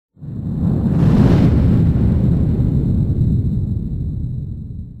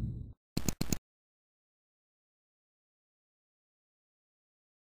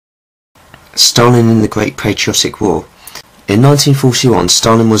Stalin in the Great Patriotic War. In 1941,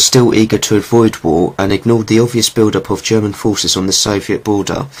 Stalin was still eager to avoid war and ignored the obvious build-up of German forces on the Soviet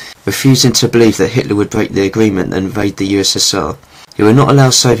border, refusing to believe that Hitler would break the agreement and invade the USSR. He would not allow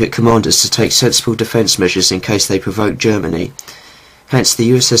Soviet commanders to take sensible defence measures in case they provoked Germany. Hence, the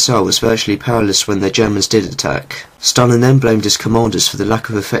USSR was virtually powerless when the Germans did attack. Stalin then blamed his commanders for the lack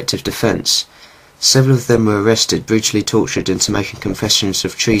of effective defence. Several of them were arrested, brutally tortured into making confessions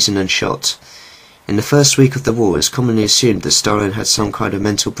of treason and shot. In the first week of the war, it is commonly assumed that Stalin had some kind of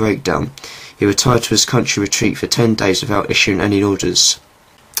mental breakdown. He retired to his country retreat for 10 days without issuing any orders.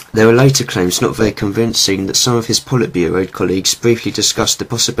 There were later claims, not very convincing, that some of his Politburo colleagues briefly discussed the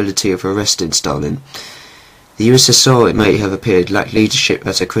possibility of arresting Stalin. The USSR, it may have appeared, lacked leadership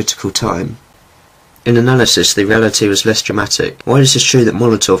at a critical time. In analysis, the reality was less dramatic. While it is true that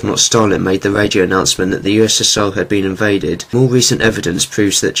Molotov, not Stalin, made the radio announcement that the USSR had been invaded, more recent evidence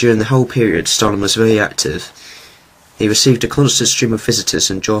proves that during the whole period Stalin was very active. He received a constant stream of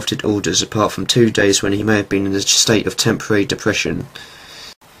visitors and drafted orders, apart from 2 days when he may have been in a state of temporary depression.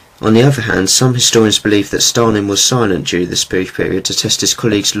 On the other hand, some historians believe that Stalin was silent during this brief period to test his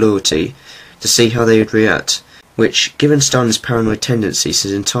colleagues' loyalty, to see how they would react, which, given Stalin's paranoid tendencies,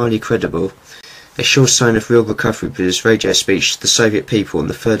 is entirely credible. A sure sign of real recovery was his radio speech to the Soviet people on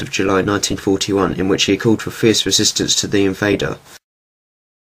the 3rd of July 1941, in which he called for fierce resistance to the invader.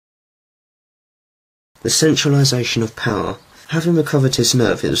 The centralisation of power. Having recovered his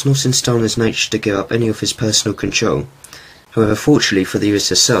nerve, it was not in Stalin's nature to give up any of his personal control. However, fortunately for the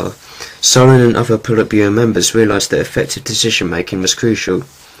USSR, Stalin and other Politburo members realised that effective decision-making was crucial.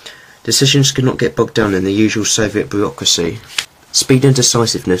 Decisions could not get bogged down in the usual Soviet bureaucracy. Speed and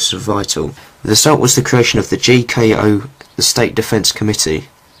decisiveness were vital. The result was the creation of the GKO, the State Defence Committee.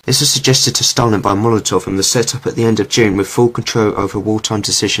 This was suggested to Stalin by Molotov and was set up at the end of June with full control over wartime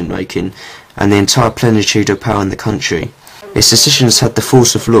decision-making and the entire plenitude of power in the country. Its decisions had the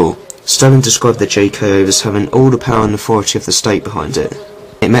force of law. Stalin described the GKO as having all the power and authority of the state behind it.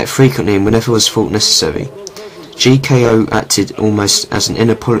 It met frequently and whenever was thought necessary. GKO acted almost as an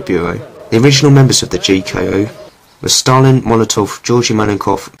inner Politburo. The original members of the GKO were Stalin, Molotov, Georgy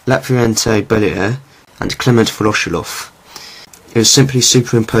Malenkov, Lavrentiy Belousov, and Clement Voloshilov. It was simply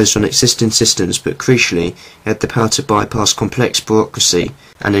superimposed on existing systems, but crucially, it had the power to bypass complex bureaucracy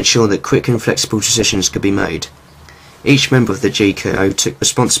and ensure that quick and flexible decisions could be made. Each member of the GKO took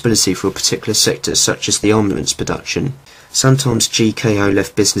responsibility for a particular sector, such as the armaments production. Sometimes GKO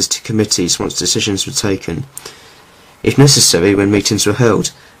left business to committees once decisions were taken. If necessary, when meetings were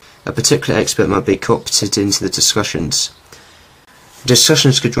held, a particular expert might be co-opted into the discussions.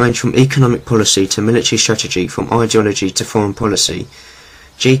 Discussions could range from economic policy to military strategy, from ideology to foreign policy.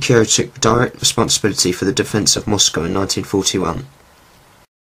 GKO took direct responsibility for the defence of Moscow in 1941.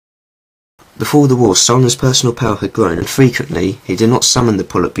 Before the war, Stalin's personal power had grown, and frequently he did not summon the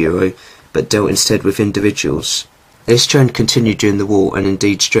Politburo, but dealt instead with individuals. This trend continued during the war and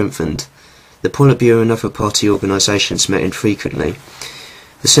indeed strengthened. The Politburo and other party organisations met infrequently.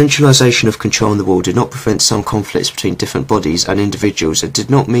 The centralisation of control in the war did not prevent some conflicts between different bodies and individuals, and did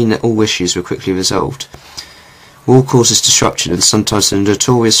not mean that all issues were quickly resolved. War causes disruption, and sometimes the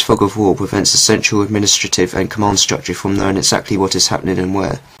notorious fog of war prevents the central administrative and command structure from knowing exactly what is happening and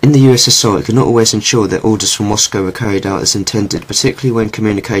where. In the USSR, it could not always ensure that orders from Moscow were carried out as intended, particularly when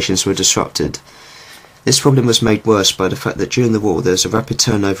communications were disrupted. This problem was made worse by the fact that during the war there was a rapid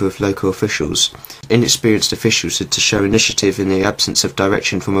turnover of local officials. Inexperienced officials had to show initiative in the absence of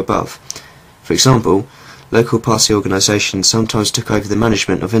direction from above. For example, local party organisations sometimes took over the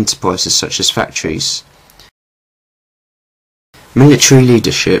management of enterprises such as factories. Military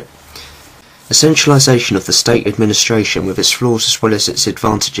leadership. The centralisation of the state administration, with its flaws as well as its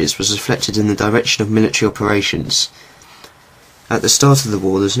advantages, was reflected in the direction of military operations. At the start of the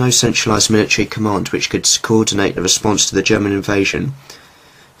war, there was no centralised military command which could coordinate the response to the German invasion.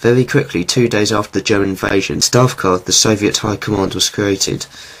 Very quickly, 2 days after the German invasion, Stavka, the Soviet High Command, was created.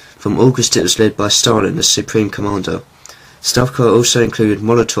 From August it was led by Stalin as Supreme Commander. Stavka also included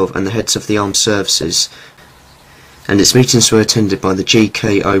Molotov and the heads of the armed services, and its meetings were attended by the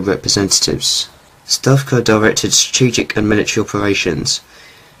GKO representatives. Stavka directed strategic and military operations.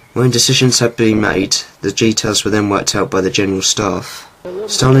 When decisions had been made, the details were then worked out by the General Staff.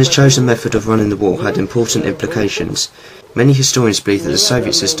 Stalin's chosen method of running the war had important implications. Many historians believe that the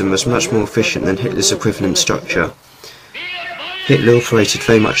Soviet system was much more efficient than Hitler's equivalent structure. Hitler operated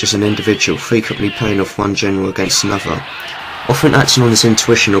very much as an individual, frequently playing off one general against another, often acting on his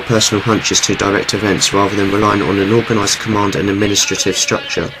intuition or personal hunches to direct events rather than relying on an organised command and administrative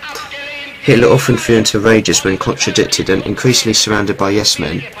structure. Hitler often flew into rages when contradicted and increasingly surrounded by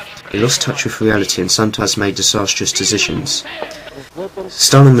yes-men. He lost touch with reality and sometimes made disastrous decisions.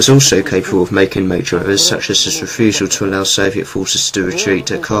 Stalin was also capable of making major errors, such as his refusal to allow Soviet forces to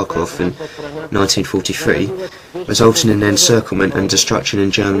retreat at Kharkov in 1943, resulting in the encirclement and destruction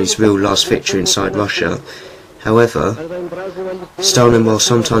in Germany's real last victory inside Russia. However, Stalin, while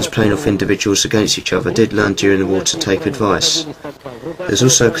sometimes playing off individuals against each other, did learn during the war to take advice. There is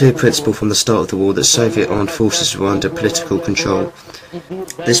also a clear principle from the start of the war that Soviet armed forces were under political control.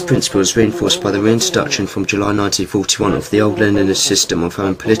 This principle was reinforced by the reintroduction from July 1941 of the old Leninist system of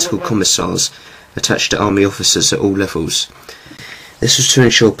having political commissars attached to army officers at all levels. This was to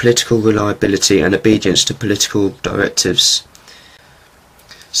ensure political reliability and obedience to political directives.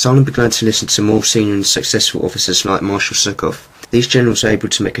 Stalin began to listen to more senior and successful officers like Marshal Zhukov. These generals were able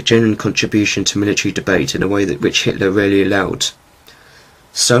to make a genuine contribution to military debate in a way which Hitler rarely allowed.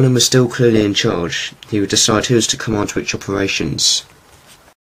 Stalin was still clearly in charge. He would decide who was to command which operations.